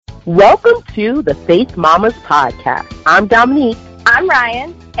Welcome to the Faith Mamas Podcast. I'm Dominique. I'm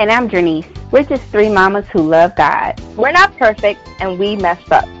Ryan. And I'm Janice. We're just three mamas who love God. We're not perfect, and we messed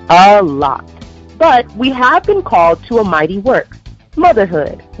up a lot. But we have been called to a mighty work,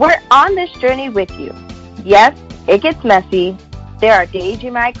 motherhood. We're on this journey with you. Yes, it gets messy. There are days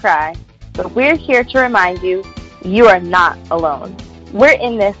you might cry. But we're here to remind you, you are not alone. We're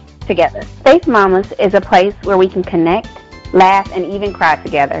in this together. Faith Mamas is a place where we can connect, laugh, and even cry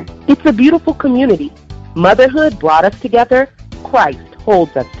together. It's a beautiful community. Motherhood brought us together. Christ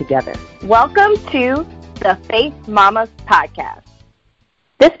holds us together. Welcome to the Faith Mamas Podcast.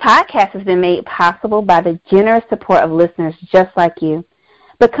 This podcast has been made possible by the generous support of listeners just like you.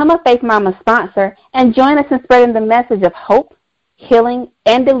 Become a Faith Mama sponsor and join us in spreading the message of hope, healing,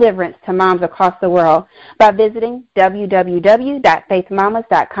 and deliverance to moms across the world by visiting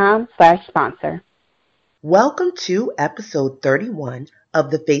www.faithmamas.com/sponsor. Welcome to episode 31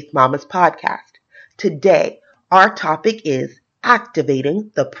 of the Faith Mamas Podcast. Today, our topic is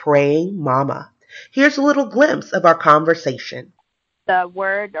activating the praying mama. Here's a little glimpse of our conversation. The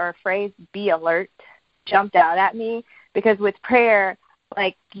word or phrase, be alert, jumped out at me because with prayer,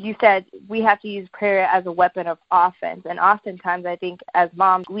 like you said, we have to use prayer as a weapon of offense. And oftentimes, I think as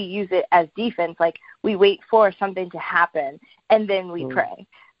moms, we use it as defense. Like we wait for something to happen and then we pray.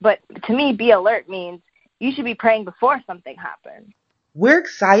 But to me, be alert means you should be praying before something happens. We're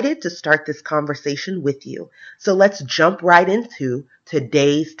excited to start this conversation with you. So let's jump right into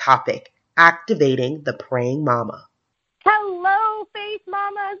today's topic, activating the praying mama. Hello, Faith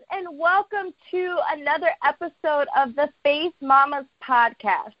Mamas, and welcome to another episode of the Faith Mamas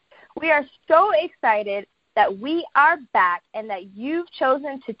Podcast. We are so excited that we are back and that you've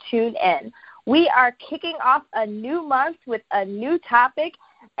chosen to tune in. We are kicking off a new month with a new topic,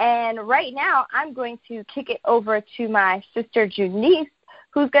 and right now I'm going to kick it over to my sister Janice,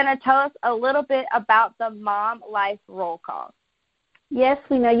 who's going to tell us a little bit about the Mom Life Roll Call. Yes,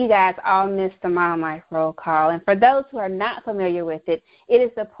 we know you guys all missed the Mom Life Roll Call. And for those who are not familiar with it, it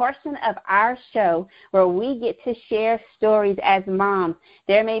is a portion of our show where we get to share stories as moms.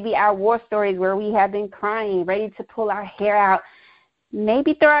 There may be our war stories where we have been crying, ready to pull our hair out,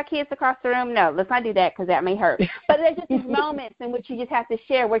 maybe throw our kids across the room. No, let's not do that because that may hurt. But there's just these moments in which you just have to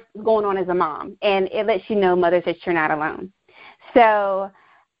share what's going on as a mom. And it lets you know, mothers, that you're not alone. So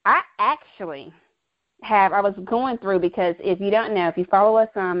I actually I was going through, because if you don't know, if you follow us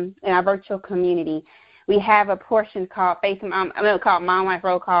in our virtual community, we have a portion called called Mom Life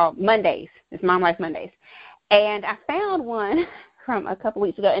Roll Call Mondays. It's Mom Life Mondays. And I found one from a couple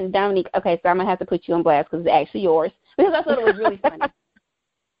weeks ago. And Dominique, okay, so I'm going to have to put you on blast because it's actually yours, because I thought it was really funny.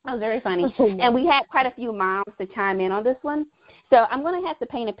 It was very funny. And we had quite a few moms to chime in on this one. So I'm going to have to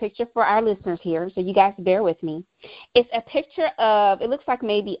paint a picture for our listeners here, so you guys bear with me. It's a picture of, it looks like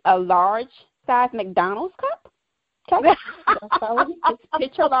maybe a large size McDonald's cup. Okay? It's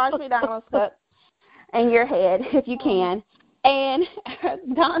picture large McDonald's cup and your head, if you can. And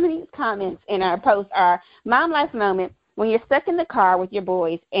Dominique's comments in our post are, Mom Life moment, when you're stuck in the car with your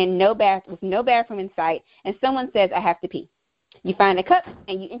boys and no bathroom in sight, and someone says, I have to pee. You find a cup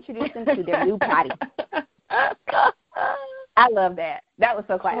and you introduce them to their new potty. I love that. That was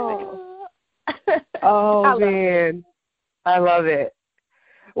so classic. Oh man. I love it.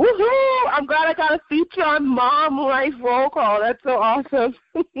 Woohoo! I'm glad I got a feature on Mom Life Roll Call. That's so awesome.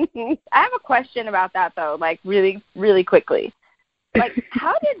 I have a question about that, though, like really, really quickly. Like,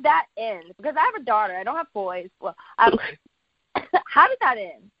 how did that end? Because I have a daughter. I don't have boys. Well, how did that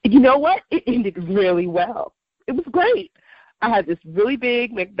end? You know what? It ended really well. It was great. I had this really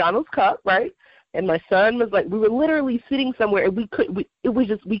big McDonald's cup, right? And my son was like, we were literally sitting somewhere, and we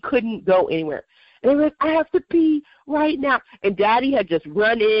couldn't go anywhere. And I was like, I have to pee right now. And Daddy had just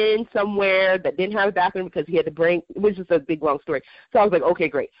run in somewhere that didn't have a bathroom because he had to bring, it was just a big, long story. So I was like, okay,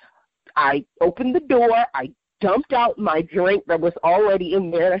 great. I opened the door. I dumped out my drink that was already in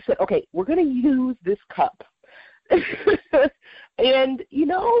there. And I said, okay, we're going to use this cup. And, you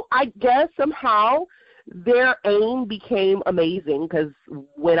know, I guess somehow their aim became amazing, because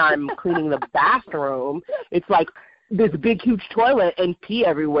when I'm cleaning the bathroom, it's like this big, huge toilet and pee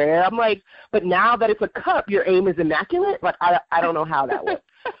everywhere. I'm like, but now that it's a cup, your aim is immaculate? Like, I don't know how that works.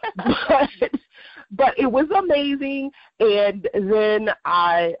 But it was amazing. And then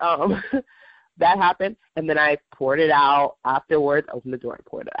that happened, and then I poured it out afterwards. I opened the door and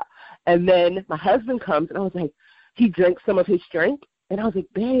poured it out. And then my husband comes, and I was like, he drank some of his drink. And I was like,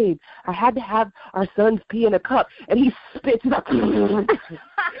 babe, I had to have our son's pee in a cup. And he spits it up. And I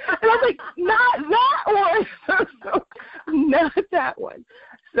was like, not that one. Not that one.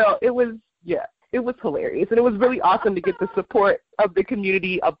 So it was, yeah. It was hilarious. And it was really awesome to get the support of the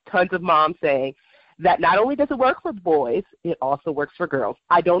community of tons of moms saying that not only does it work for boys, it also works for girls.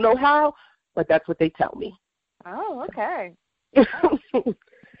 I don't know how, but that's what they tell me. Oh, okay.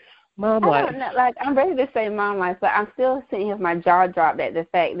 Mom life. I don't know, like, I'm ready to say mom life, but I'm still sitting here with my jaw dropped at the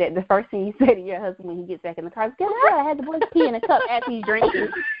fact that the first thing you say to your husband when he gets back in the car is, guess what? I had the boys pee in a cup as he's drinking.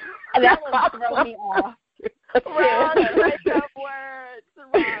 And that would throw me off. Wrong. Words.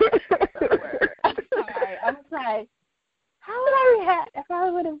 I was like, how would I react if I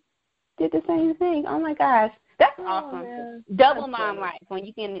would have did the same thing? Oh, my gosh. That's awesome. Man. Double mom life when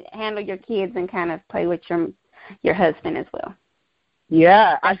you can handle your kids and kind of play with your husband as well.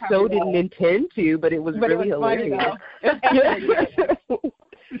 Yeah, I so didn't intend to, but it was really hilarious.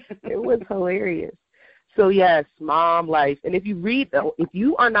 It was hilarious. So, yes, mom life. And if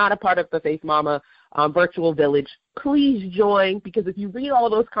you are not a part of the Faith Mama virtual village, please join, because if you read all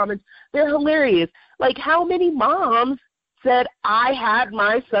those comments, they're hilarious. Like, how many moms said, I had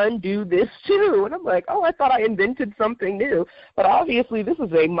my son do this too? And I'm like, oh, I thought I invented something new. But obviously this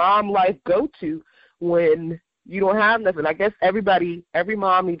is a mom life go-to when you don't have nothing. I guess every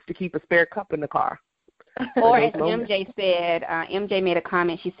mom needs to keep a spare cup in the car. Or as MJ said, MJ made a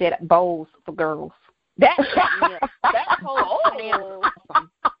comment, she said, bowls for girls. That whole awesome.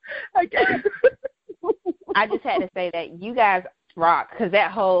 I just had to say that you guys rock, because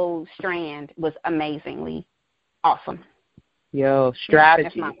that whole strand was amazingly awesome. Yo,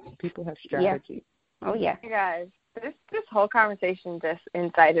 strategy. People have strategy. Yeah. Oh, yeah. You guys, this whole conversation just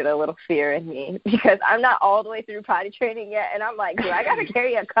incited a little fear in me, because I'm not all the way through potty training yet, and I'm like, do I got to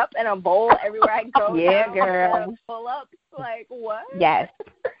carry a cup and a bowl everywhere I go? Yeah, girl. Pull up? Like, what? Yes.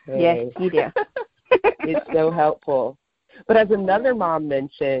 Hey. Yes, you do. It's so helpful. But as another mom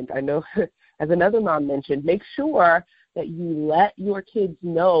mentioned, make sure that you let your kids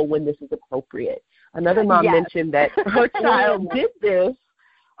know when this is appropriate. Another mom mentioned that her child did this.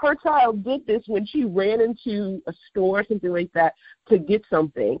 Her child did this when she ran into a store or something like that to get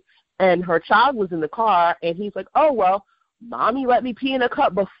something, and her child was in the car, and he's like, oh, well, Mommy let me pee in a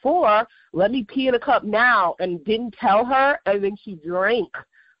cup before, let me pee in a cup now, and didn't tell her, and then she drank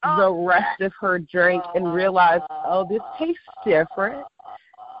the rest of her drink and realized, oh, this tastes different.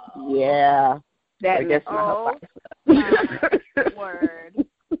 Yeah. That I guess word.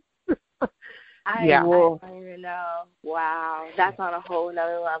 I don't even know. Wow. That's on a whole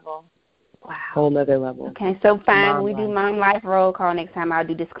nother level. Wow. Whole nother level. Okay, so fine. Mom we life. do mom life roll call next time. I'll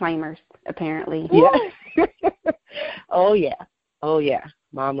do disclaimers, apparently. Yeah. Oh, yeah. Oh, yeah.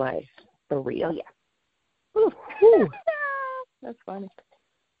 Mom life. For real. Oh, yeah. Woo. That's funny.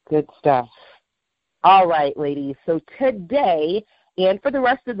 Good stuff. All right, ladies. So today, and for the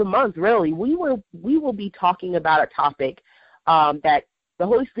rest of the month, really, we will be talking about a topic that the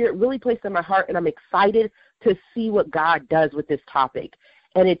Holy Spirit really placed in my heart, and I'm excited to see what God does with this topic.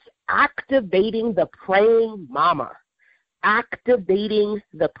 And it's activating the praying mama. Activating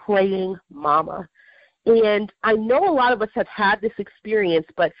the praying mama. And I know a lot of us have had this experience,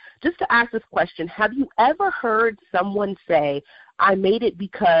 but just to ask this question, have you ever heard someone say, I made it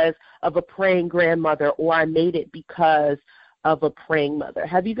because of a praying grandmother, or I made it because of a praying mother?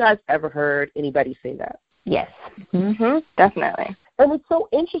 Have you guys ever heard anybody say that? Yes. Definitely. And it's so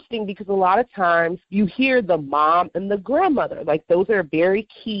interesting because a lot of times you hear the mom and the grandmother. Like, those are very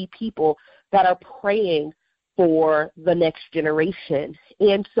key people that are praying for the next generation.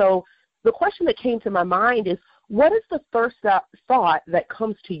 And so the question that came to my mind is, what is the first thought that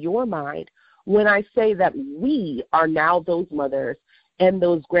comes to your mind when I say that we are now those mothers and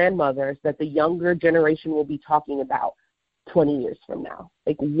those grandmothers that the younger generation will be talking about 20 years from now?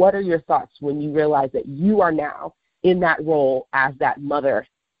 Like, what are your thoughts when you realize that you are now in that role as that mother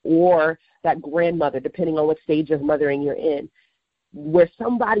or that grandmother, depending on what stage of mothering you're in, where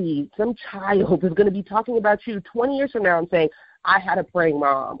some child is going to be talking about you 20 years from now and saying, I had a praying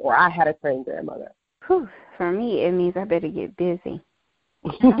mom or I had a praying grandmother? Whew. For me, it means I better get busy.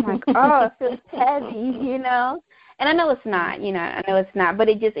 I'm like, oh, it feels heavy, you know? And I know it's not, but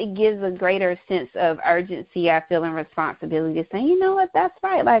it gives a greater sense of urgency, I feel, and responsibility to say, you know what, that's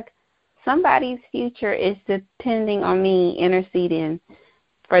right. Like, somebody's future is depending on me interceding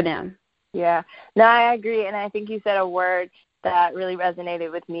for them. Yeah. No, I agree, and I think you said a word that really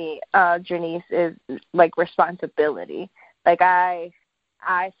resonated with me, Janice, is like responsibility. Like, I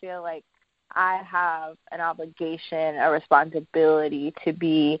feel like I have an obligation, a responsibility to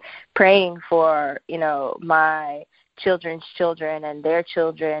be praying for, my children's children and their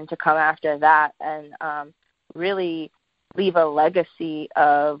children to come after that, and really leave a legacy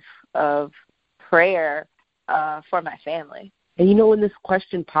of prayer for my family. And when this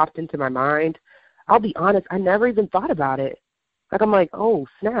question popped into my mind, I'll be honest, I never even thought about it. Like, I'm like, oh,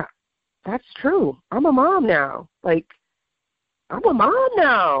 snap, that's true. I'm a mom now. Like, I'm a mom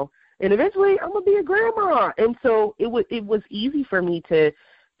now. And eventually I'm going to be a grandma. And so it was easy for me to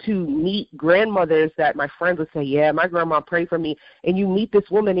meet grandmothers that my friends would say, yeah, my grandma prayed for me. And you meet this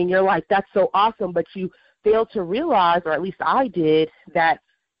woman and you're like, that's so awesome. But you fail to realize, or at least I did, that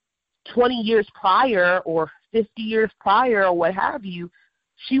 20 years prior or 50 years prior or what have you,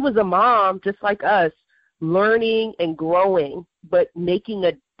 she was a mom just like us, learning and growing, but making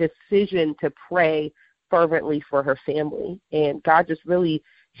a decision to pray fervently for her family. And God just really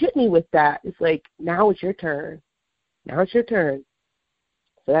hit me with that. It's like, now it's your turn. Now it's your turn.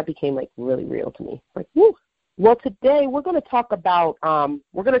 So that became like really real to me. Like, woo. Well, today we're going to talk about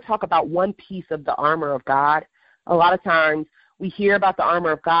one piece of the armor of God. A lot of times we hear about the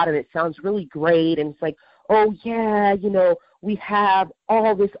armor of God and it sounds really great, and it's like, oh yeah, we have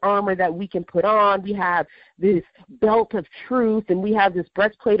all this armor that we can put on. We have this belt of truth, and we have this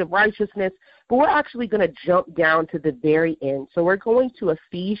breastplate of righteousness. But we're actually going to jump down to the very end. So we're going to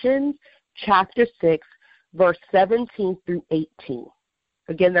Ephesians chapter 6, verse 17 through 18.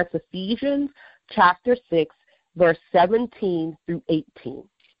 Again, that's Ephesians chapter 6, verse 17 through 18.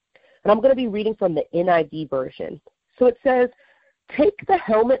 And I'm going to be reading from the NIV version. So it says, take the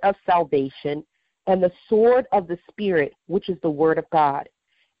helmet of salvation and the sword of the Spirit, which is the word of God,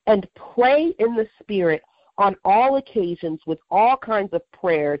 and pray in the Spirit on all occasions with all kinds of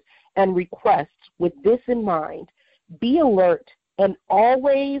prayers and requests. With this in mind, be alert and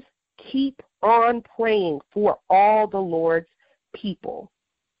always keep on praying for all the Lord's people.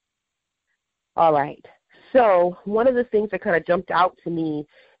 All right. So one of the things that kind of jumped out to me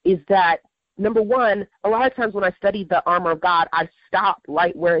is that, number one, a lot of times when I study the armor of God, I stop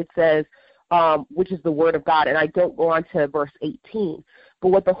right where it says, which is the word of God, and I don't go on to verse 18. But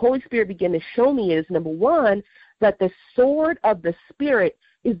what the Holy Spirit began to show me is, number one, that the sword of the Spirit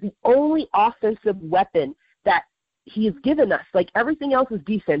is the only offensive weapon that he has given us. Like, everything else is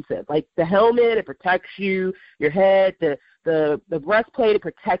defensive. Like the helmet, it protects you, your head, the breastplate, it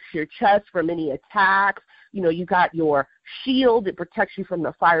protects your chest from any attacks. You got your shield, it protects you from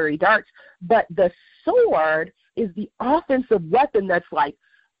the fiery darts. But the sword is the offensive weapon that's like,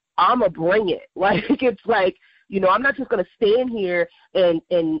 I'm going to bring it. Like, it's like, I'm not just going to stand here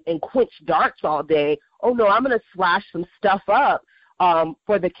and quench darts all day. Oh, no, I'm going to slash some stuff up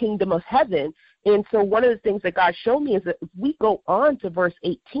for the kingdom of heaven. And so one of the things that God showed me is that if we go on to verse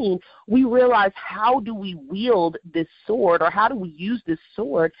 18, we realize, how do we wield this sword, or how do we use this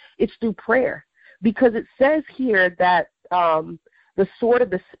sword? It's through prayer. Because it says here that the sword of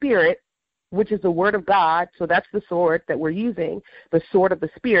the Spirit, which is the word of God, so that's the sword that we're using, the sword of the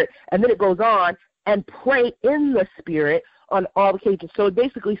Spirit. And then it goes on, and pray in the Spirit on all occasions. So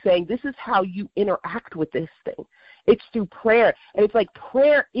basically saying, this is how you interact with this thing. It's through prayer. And it's like,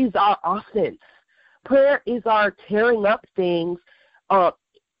 prayer is our offense. Prayer is our tearing up things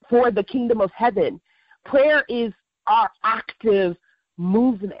for the kingdom of heaven. Prayer is our active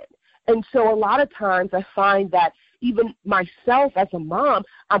movement. And so a lot of times I find that even myself as a mom,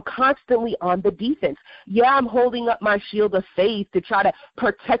 I'm constantly on the defense. Yeah, I'm holding up my shield of faith to try to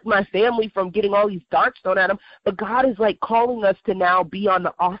protect my family from getting all these darts thrown at them, but God is like calling us to now be on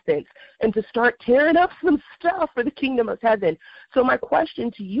the offense and to start tearing up some stuff for the kingdom of heaven. So my question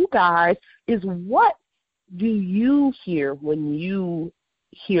to you guys is, what do you hear when you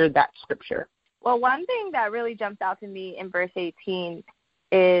hear that scripture? Well, one thing that really jumped out to me in verse 18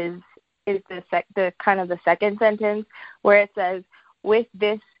 is the kind of the second sentence, where it says, with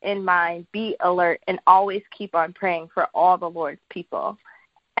this in mind, be alert and always keep on praying for all the Lord's people.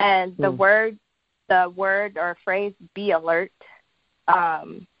 And the word or phrase, be alert,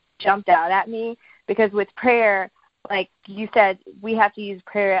 jumped out at me, because with prayer, like you said, we have to use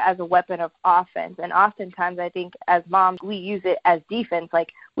prayer as a weapon of offense. And oftentimes I think as moms, we use it as defense.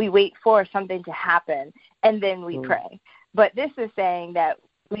 Like, we wait for something to happen and then we pray. But this is saying that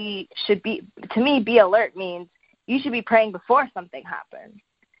we should be, to me, be alert means you should be praying before something happens.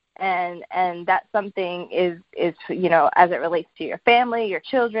 And that something is, as it relates to your family, your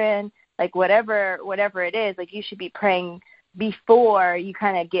children, like whatever it is, like you should be praying before you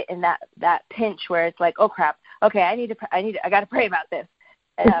kind of get in that pinch where it's like, oh crap, okay, I got to pray about this.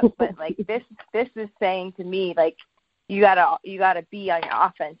 But like this is saying to me, like, you gotta be on your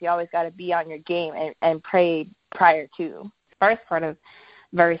offense. You always gotta be on your game and pray prior to. First part of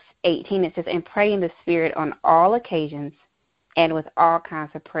verse 18, it says, and pray in the Spirit on all occasions and with all kinds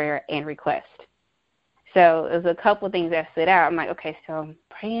of prayer and request. So there's a couple of things that stood out. I'm like, okay, so I'm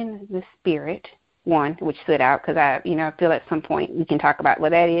praying in the Spirit. one, which stood out because I feel at some point we can talk about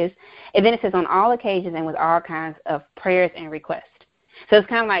what that is. And then it says on all occasions and with all kinds of prayers and requests. So it's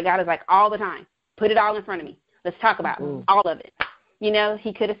kind of like God is like all the time. Put it all in front of me. Let's talk about all of it.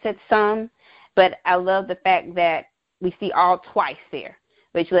 He could have said some, but I love the fact that we see all twice there,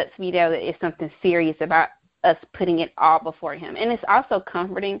 which lets me know that it's something serious about us putting it all before him. And it's also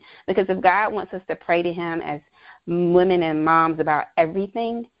comforting because if God wants us to pray to him as women and moms about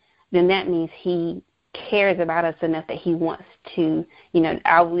everything, then that means he cares about us enough that he wants to,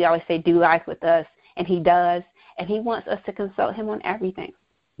 we always say do life with us, and he does, and he wants us to consult him on everything.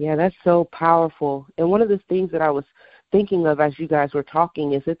 Yeah, that's so powerful. And one of the things that I was thinking of as you guys were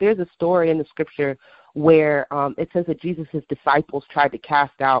talking is that there's a story in the scripture where it says that Jesus' disciples tried to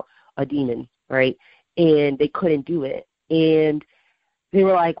cast out a demon, right? And they couldn't do it. And they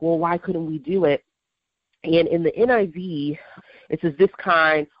were like, well, why couldn't we do it? And in the NIV, it says this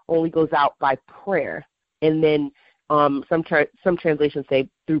kind only goes out by prayer. And then some translations say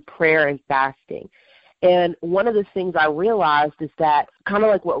through prayer and fasting. And one of the things I realized is that, kind of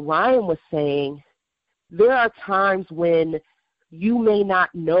like what Ryan was saying, there are times when you may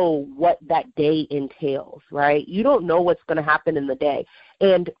not know what that day entails, right? You don't know what's going to happen in the day.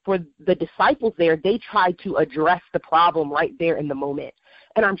 And for the disciples there, they tried to address the problem right there in the moment.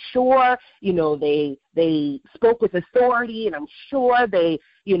 And I'm sure, they spoke with authority, and I'm sure they,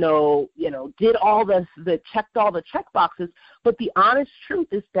 did all checked all the check boxes. But the honest truth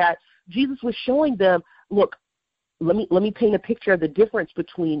is that Jesus was showing them, look, let me paint a picture of the difference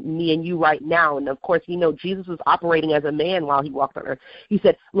between me and you right now. And, of course, Jesus was operating as a man while he walked on earth. He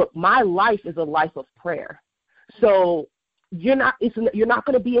said, look, my life is a life of prayer. So you're not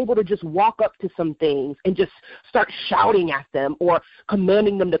going to be able to just walk up to some things and just start shouting at them or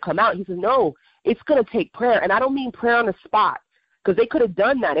commanding them to come out. He says, no, it's going to take prayer. And I don't mean prayer on the spot, because they could have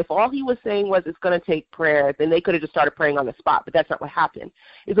done that. If all he was saying was it's going to take prayer, then they could have just started praying on the spot. But that's not what happened.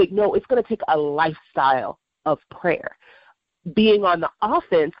 It's like, no, it's going to take a lifestyle of prayer, being on the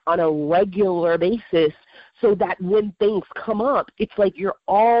offense on a regular basis, so that when things come up, it's like you're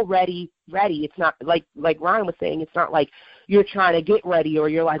already ready. It's not like Ryan was saying, it's not like you're trying to get ready or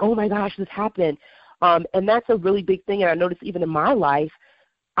you're like, oh my gosh, this happened. And that's a really big thing. And I notice even in my life,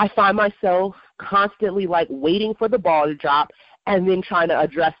 I find myself constantly like waiting for the ball to drop and then trying to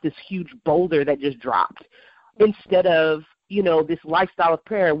address this huge boulder that just dropped, instead of this lifestyle of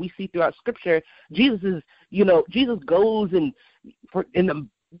prayer. We see throughout Scripture, Jesus goes in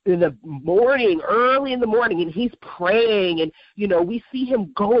the morning, early in the morning, and he's praying, and we see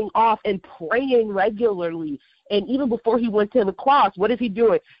him going off and praying regularly. And even before he went to the cross, what is he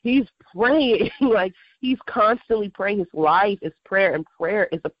doing? He's praying. Like, he's constantly praying. His life is prayer, and prayer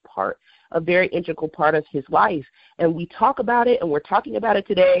is a very integral part of his life. And we talk about it, and we're talking about it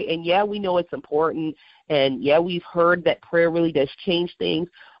today, and yeah, we know it's important, and yeah, we've heard that prayer really does change things.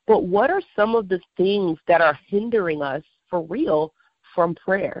 But what are some of the things that are hindering us for real from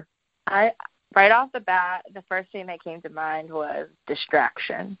prayer? Right off the bat, the first thing that came to mind was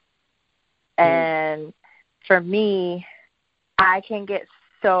distraction. And for me, I can get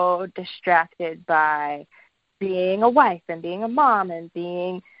so distracted by being a wife and being a mom and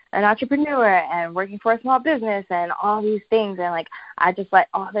being an entrepreneur and working for a small business and all these things. And, like, I just let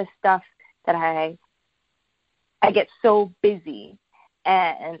all this stuff that I get so busy.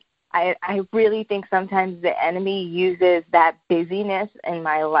 And I really think sometimes the enemy uses that busyness in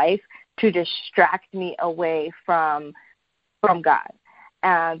my life to distract me away from God.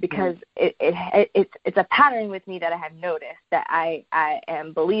 Because it's a pattern with me that I have noticed, that I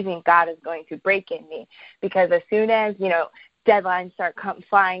am believing God is going to break in me. Because as soon as, deadlines start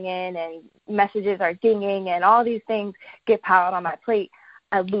flying in and messages are dinging and all these things get piled on my plate,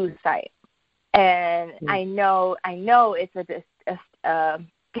 I lose sight. And I know it's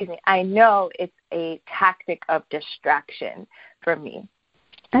I know it's a tactic of distraction for me.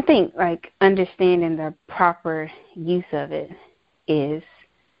 I think, like, understanding the proper use of it is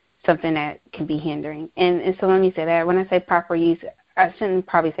something that can be hindering. And so let me say that. When I say proper use, I shouldn't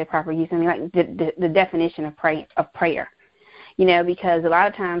probably say proper use. I mean, like, the definition of prayer. Because a lot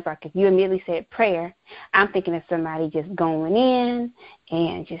of times, like, if you immediately said prayer, I'm thinking of somebody just going in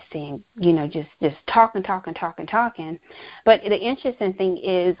and just saying, just talking. But the interesting thing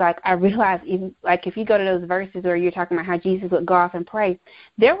is, like, I realized, if you go to those verses where you're talking about how Jesus would go off and pray,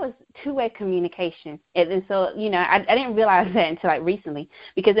 there was two-way communication. And so, I didn't realize that until, like, recently,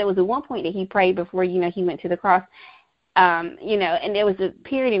 because there was at one point that he prayed before, he went to the cross. And there was a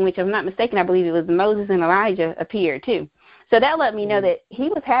period in which, if I'm not mistaken, I believe it was Moses and Elijah appeared too. So that let me know that he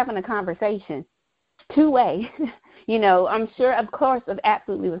was having a conversation two-way, You know, I'm sure, of course,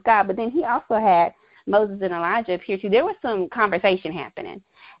 absolutely with God, but then he also had Moses and Elijah appear to. There was some conversation happening.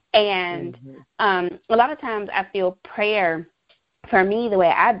 And a lot of times I feel prayer, for me, the way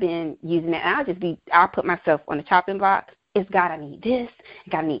I've been using it, I'll put myself on the chopping block. It's God, I need this.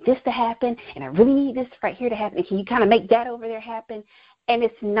 God, I need this to happen. And I really need this right here to happen. And can you kind of make that over there happen? And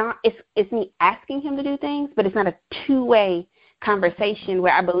it's me asking him to do things, but it's not a two-way conversation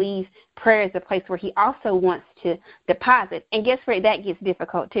where I believe prayer is a place where he also wants to deposit. And guess where that gets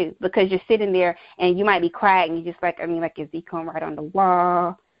difficult too, because you're sitting there and you might be quiet and you're just like, is he going right on the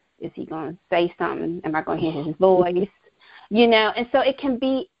wall? Is he going to say something? Am I going to hear his voice? You know, and so it can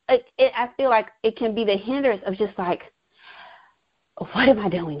be, I feel like it can be the hindrance of just like, what am I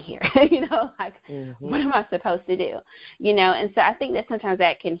doing here? You know, like, what am I supposed to do? You know, and so I think that sometimes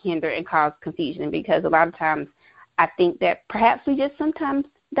that can hinder and cause confusion, because a lot of times I think that perhaps we just sometimes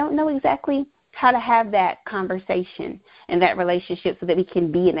don't know exactly how to have that conversation and that relationship so that we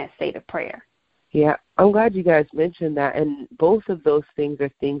can be in that state of prayer. Yeah, I'm glad you guys mentioned that. And both of those things are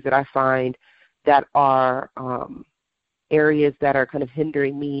things that I find that are areas that are kind of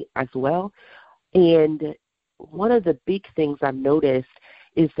hindering me as well. And one of the big things I've noticed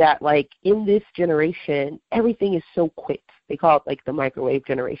is that, like, in this generation, everything is so quick. They call it, like, the microwave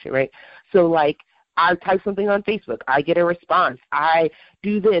generation, right? So, like, I type something on Facebook, I get a response. I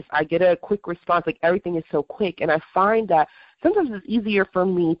do this, I get a quick response. Like, everything is so quick. And I find that sometimes it's easier for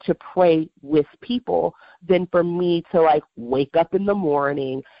me to pray with people than for me to, like, wake up in the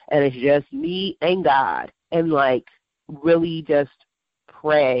morning and it's just me and God and, like, really just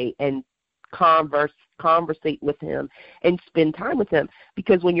pray and conversate with him and spend time with him.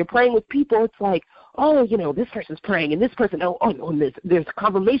 Because when you're praying with people, it's like, oh, you know, this person's praying and this person, and there's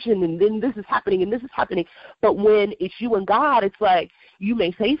confirmation and then this is happening and this is happening. But when it's you and God, it's like you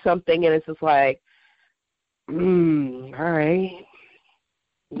may say something and it's just like, all right,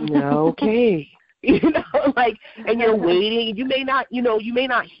 okay. You know, like, and you're waiting. You may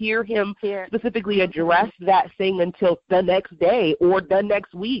not hear him specifically address that thing until the next day or the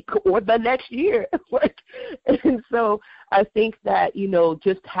next week or the next year. Like, and so I think that, you know,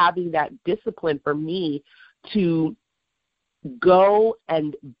 just having that discipline for me to go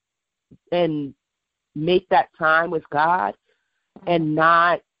and make that time with God and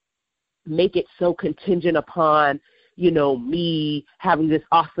not make it so contingent upon, you know, me having this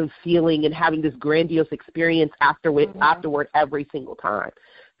awesome feeling and having this grandiose experience afterward every single time.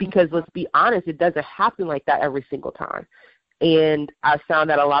 Because let's be honest, it doesn't happen like that every single time. And I found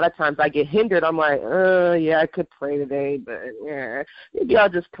that a lot of times I get hindered. I'm like, I could pray today, but maybe I'll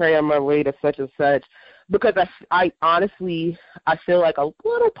just pray on my way to such and such. Because I honestly, I feel like a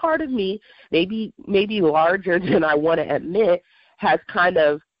little part of me, maybe larger than I want to admit, has kind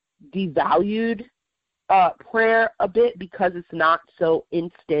of devalued prayer a bit, because it's not so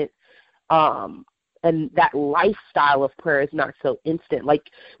instant, and that lifestyle of prayer is not so instant. Like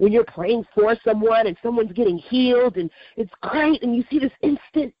when you're praying for someone and someone's getting healed and it's great and you see this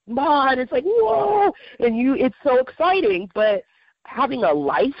instant bond, it's like, whoa, and it's so exciting. But having a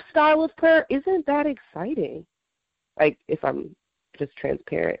lifestyle of prayer isn't that exciting. Like, if I'm just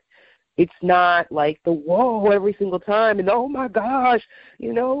transparent, it's not like the whoa every single time and oh my gosh,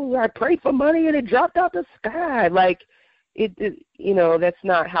 you know, I prayed for money and it dropped out the sky. Like it you know, that's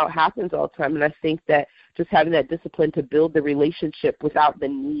not how it happens all the time. And I think that just having that discipline to build the relationship without the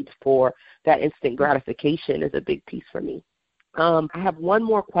need for that instant gratification is a big piece for me. I have one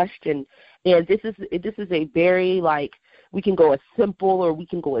more question, and this is a very, like, we can go as simple or we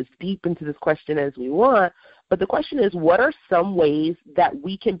can go as deep into this question as we want. But the question is, what are some ways that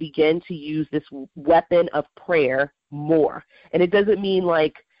we can begin to use this weapon of prayer more? And it doesn't mean,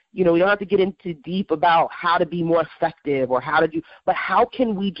 like, you know, we don't have to get into deep about how to be more effective or how to do, but how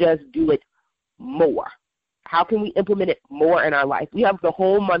can we just do it more? How can we implement it more in our life? We have the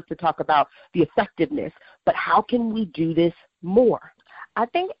whole month to talk about the effectiveness, but how can we do this more? I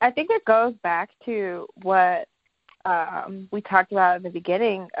think it goes back to what we talked about at the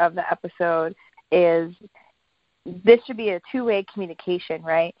beginning of the episode, is this should be a two-way communication,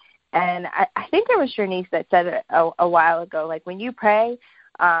 right? And I think it was Janice that said it a while ago. Like, when you pray,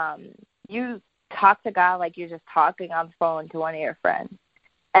 you talk to God like you're just talking on the phone to one of your friends.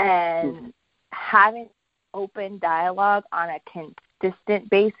 And having open dialogue on a consistent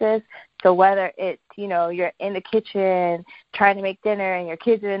basis, so whether it's, you know, you're in the kitchen trying to make dinner and your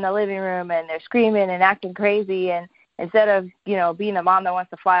kids are in the living room and they're screaming and acting crazy, and instead of, you know, being a mom that wants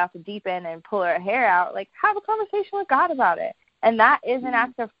to fly off the deep end and pull her hair out, like, have a conversation with God about it. And that is an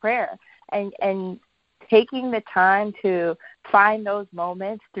act of prayer. And taking the time to find those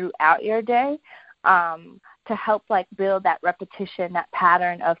moments throughout your day to help like build that repetition, that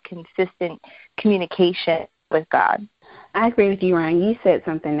pattern of consistent communication with God. I agree with you, Ryan. You said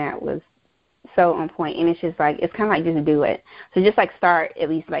something that was so on point, and it's just like, it's kind of like just do it. So just like start at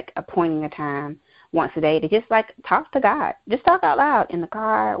least like appointing a time once a day to just like talk to God. Just talk out loud in the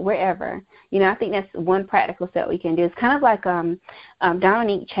car, wherever. You know, I think that's one practical step we can do. It's kind of like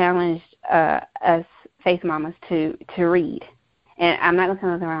Dominique challenged us Faith Mamas to read. And I'm not going to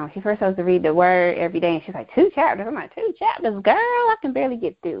tell nothing wrong. She first supposed to read the Word every day, and she's like, 2 chapters. I'm like, 2 chapters? Girl, I can barely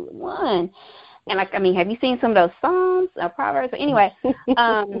get through 1. And, like, I mean, have you seen some of those Psalms or Proverbs? But anyway,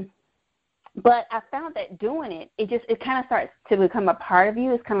 but I found that doing it, it kind of starts to become a part of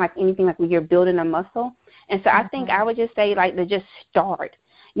you. It's kind of like anything, like when you're building a muscle. And so I think I would just say, like, to just start.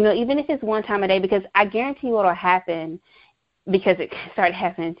 You know, even if it's 1 time a day, because I guarantee what will happen, because it started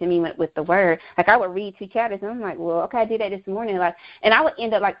happening to me with the Word. Like, I would read 2 chapters, and I'm like, well, okay, I did that this morning. Like, and I would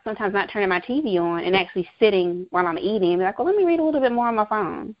end up, like, sometimes not turning my TV on and actually sitting while I'm eating and be like, well, let me read a little bit more on my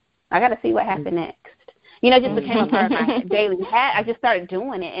phone. I got to see what happened next. You know, it just became a part of my daily habit. I just started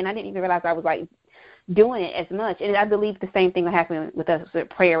doing it, and I didn't even realize I was, like, doing it as much. And I believe the same thing will happen with us with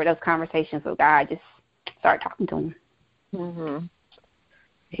prayer, with those conversations with God. Just start talking to Him.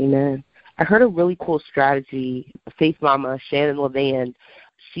 Mm-hmm. Amen. I heard a really cool strategy. Faith Mama, Shannon Levan,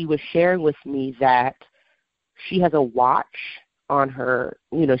 she was sharing with me that she has a watch on her.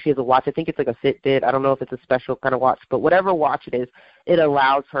 You know, she has a watch. I think it's like a Fitbit. I don't know if it's a special kind of watch, but whatever watch it is, it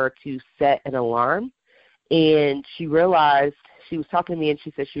allows her to set an alarm. And she realized, she was talking to me, and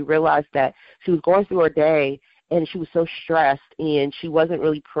she said she realized that she was going through her day, and she was so stressed, and she wasn't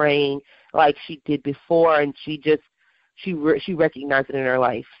really praying like she did before, and she recognized it in her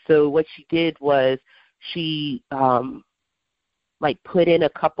life. So what she did was she like put in a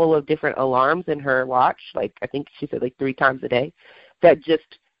couple of different alarms in her watch, like I think she said like 3 times a day, that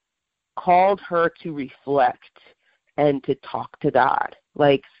just called her to reflect and to talk to God,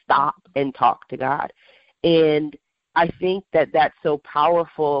 like stop and talk to God. And I think that that's so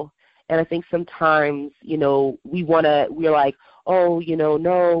powerful. And I think sometimes, you know, we're like, oh, you know,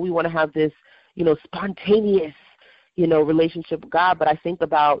 no, we want to have this, you know, spontaneous, you know, relationship with God. But I think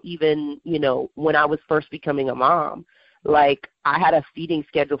about even, you know, when I was first becoming a mom, like I had a feeding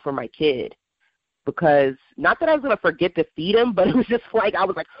schedule for my kid, because not that I was going to forget to feed him, but it was just like, I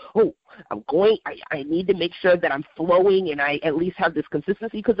was like, oh, I need to make sure that I'm flowing and I at least have this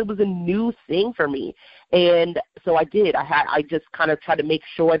consistency, because it was a new thing for me. And so I did. I just kind of tried to make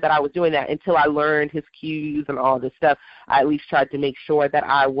sure that I was doing that until I learned his cues and all this stuff. I at least tried to make sure that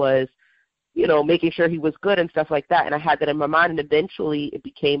I was, you know, making sure he was good and stuff like that. And I had that in my mind, and eventually it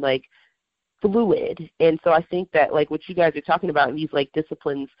became like fluid. And so I think that like what you guys are talking about, and these like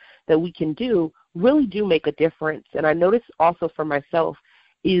disciplines that we can do, really do make a difference. And I notice also for myself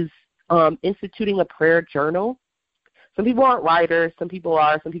is instituting a prayer journal. Some people aren't writers, some people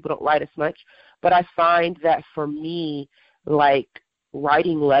are, some people don't write as much, but I find that for me, like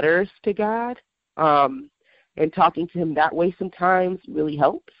writing letters to God and talking to Him that way sometimes really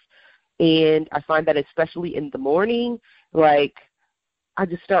helps. And I find that especially in the morning, like I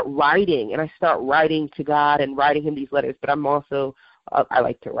just start writing, and I start writing to God and writing Him these letters, but I'm also, I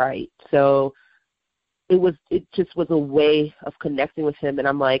like to write. So it just was a way of connecting with Him, and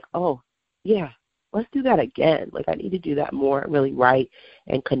I'm like, oh, yeah, let's do that again. Like I need to do that more and really write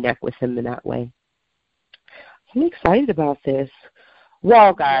and connect with Him in that way. I'm excited about this.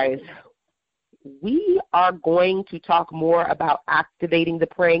 Well, guys, we are going to talk more about activating the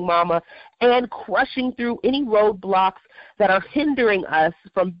praying mama and crushing through any roadblocks that are hindering us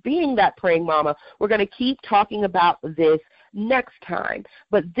from being that praying mama. We're going to keep talking about this next time.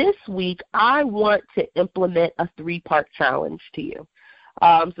 But this week, I want to implement a 3-part challenge to you.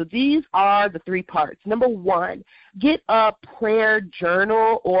 So these are the 3 parts. Number 1, get a prayer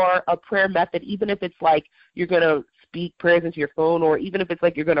journal or a prayer method, even if it's like you're going to speak prayers into your phone, or even if it's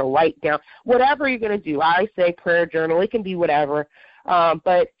like you're going to write down, whatever you're going to do. I say prayer journal. It can be whatever.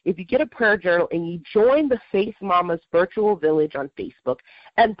 But if you get a prayer journal and you join the Faith Mamas Virtual Village on Facebook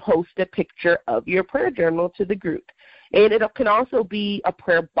and post a picture of your prayer journal to the group. And it can also be a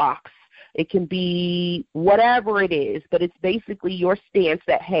prayer box. It can be whatever it is, but it's basically your stance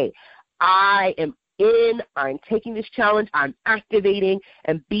that, hey, I'm taking this challenge, I'm activating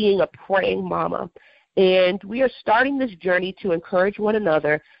and being a praying mama. And we are starting this journey to encourage one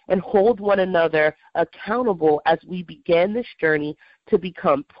another and hold one another accountable as we begin this journey to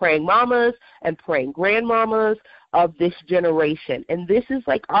become praying mamas and praying grandmamas of this generation. And this is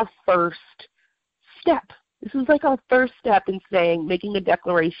like our first step. This is like our first step in making a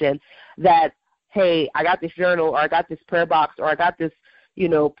declaration that, hey, I got this journal, or I got this prayer box, or I got this,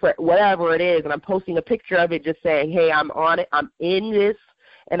 whatever it is, and I'm posting a picture of it just saying, hey, I'm on it, I'm in this,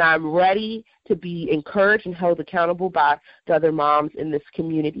 and I'm ready to be encouraged and held accountable by the other moms in this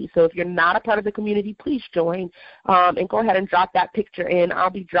community. So if you're not a part of the community, please join and go ahead and drop that picture in. I'll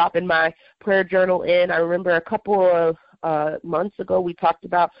be dropping my prayer journal in. I remember a couple of months ago we talked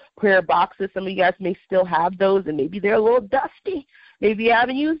about prayer boxes. Some of you guys may still have those, and maybe they're a little dusty. Maybe you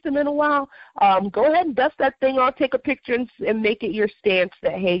haven't used them in a while. Go ahead and dust that thing off, take a picture, and make it your stance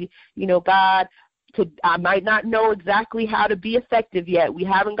that, hey, God, I might not know exactly how to be effective yet. We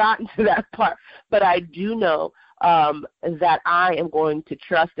haven't gotten to that part. But I do know that I am going to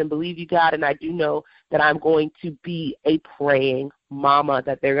trust and believe you, God, and I do know that I'm going to be a praying mama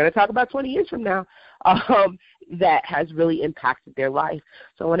that they're going to talk about 20 years from now that has really impacted their life.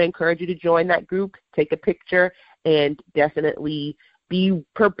 So I want to encourage you to join that group, take a picture, and definitely be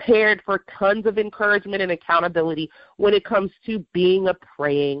prepared for tons of encouragement and accountability when it comes to being a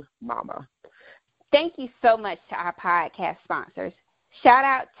praying mama. Thank you so much to our podcast sponsors. Shout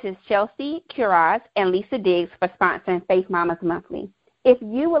out to Chelsea Curaz and Lisa Diggs for sponsoring Faith Mamas Monthly. If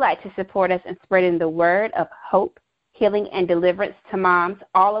you would like to support us in spreading the word of hope, healing, and deliverance to moms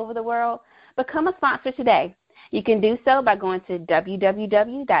all over the world, become a sponsor today. You can do so by going to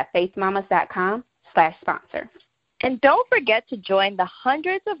www.faithmamas.com/sponsor. And don't forget to join the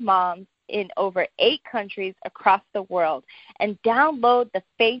hundreds of moms in over 8 countries across the world and download the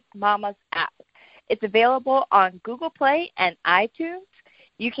Faith Mamas app. It's available on Google Play and iTunes.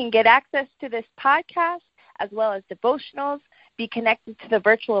 You can get access to this podcast as well as devotionals, be connected to the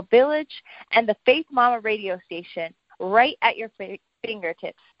virtual village, and the Faith Mama radio station right at your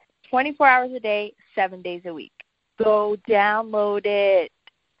fingertips, 24 hours a day, 7 days a week. Go download it.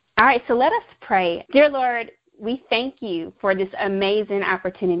 All right, so let us pray. Dear Lord, we thank you for this amazing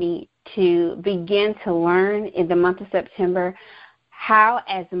opportunity to begin to learn in the month of September how,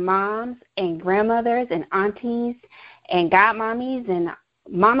 as moms and grandmothers and aunties and godmommies and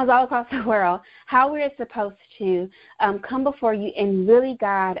mamas all across the world, how we're supposed to come before you and really,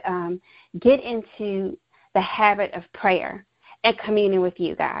 God, get into the habit of prayer and communion with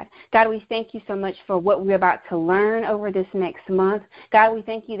you, God. God, we thank you so much for what we're about to learn over this next month. God, we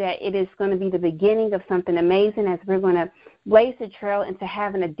thank you that it is going to be the beginning of something amazing as we're going to blaze the trail into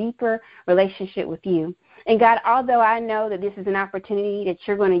having a deeper relationship with you. And God, although I know that this is an opportunity that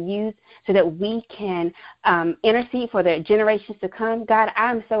you're going to use so that we can intercede for the generations to come, God,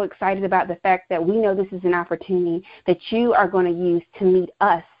 I'm so excited about the fact that we know this is an opportunity that you are going to use to meet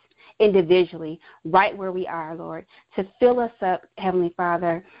us individually, right where we are, Lord, to fill us up, Heavenly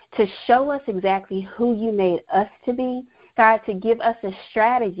Father, to show us exactly who you made us to be, God, to give us a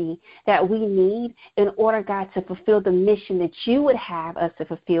strategy that we need in order, God, to fulfill the mission that you would have us to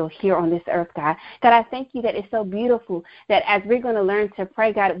fulfill here on this earth, God. God, I thank you that it's so beautiful that as we're going to learn to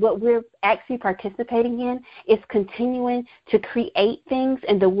pray, God, what we're actually participating in is continuing to create things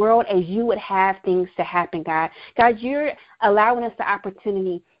in the world as you would have things to happen, God. God, you're allowing us the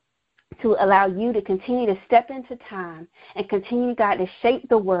opportunity to allow you to continue to step into time and continue, God, to shape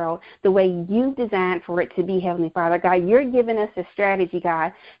the world the way you designed for it to be, Heavenly Father. God, you're giving us a strategy,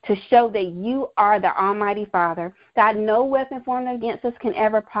 God, to show that you are the Almighty Father. God, no weapon formed against us can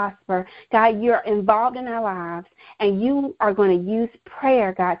ever prosper. God, you're involved in our lives, and you are going to use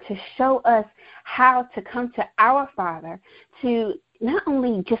prayer, God, to show us how to come to our Father to not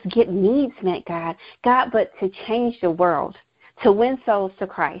only just get needs met, God, but to change the world, to win souls to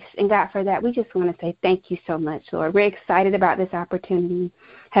Christ. And God, for that, we just want to say thank you so much, Lord. We're excited about this opportunity,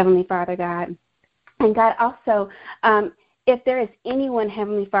 Heavenly Father, God. And God, also, if there is anyone,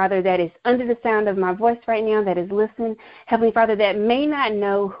 Heavenly Father, that is under the sound of my voice right now, that is listening, Heavenly Father, that may not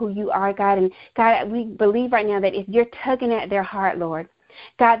know who you are, God, and God, we believe right now that if you're tugging at their heart, Lord,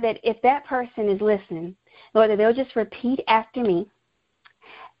 God, that if that person is listening, Lord, that they'll just repeat after me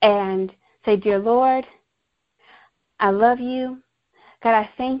and say, Dear Lord, I love you. God, I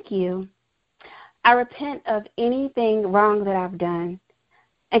thank you. I repent of anything wrong that I've done.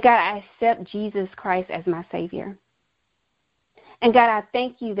 And God, I accept Jesus Christ as my Savior. And God, I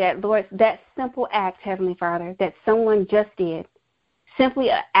thank you that, Lord, that simple act, Heavenly Father, that someone just did,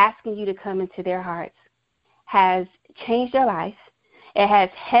 simply asking you to come into their hearts, has changed their life. It has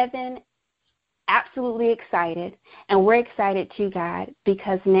heaven absolutely excited, and we're excited too, God,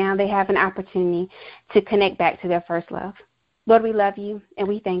 because now they have an opportunity to connect back to their first love. Lord, we love you, and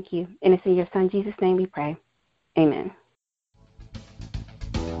we thank you. And it's in your Son, Jesus' name, we pray. Amen.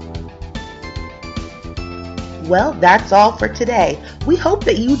 Well, that's all for today. We hope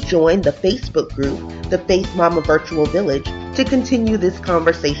that you join the Facebook group, the Faith Mama Virtual Village, to continue this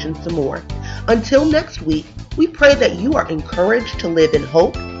conversation some more. Until next week, we pray that you are encouraged to live in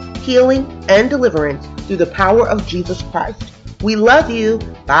hope, healing, and deliverance through the power of Jesus Christ. We love you.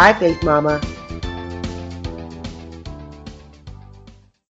 Bye, Faith Mama.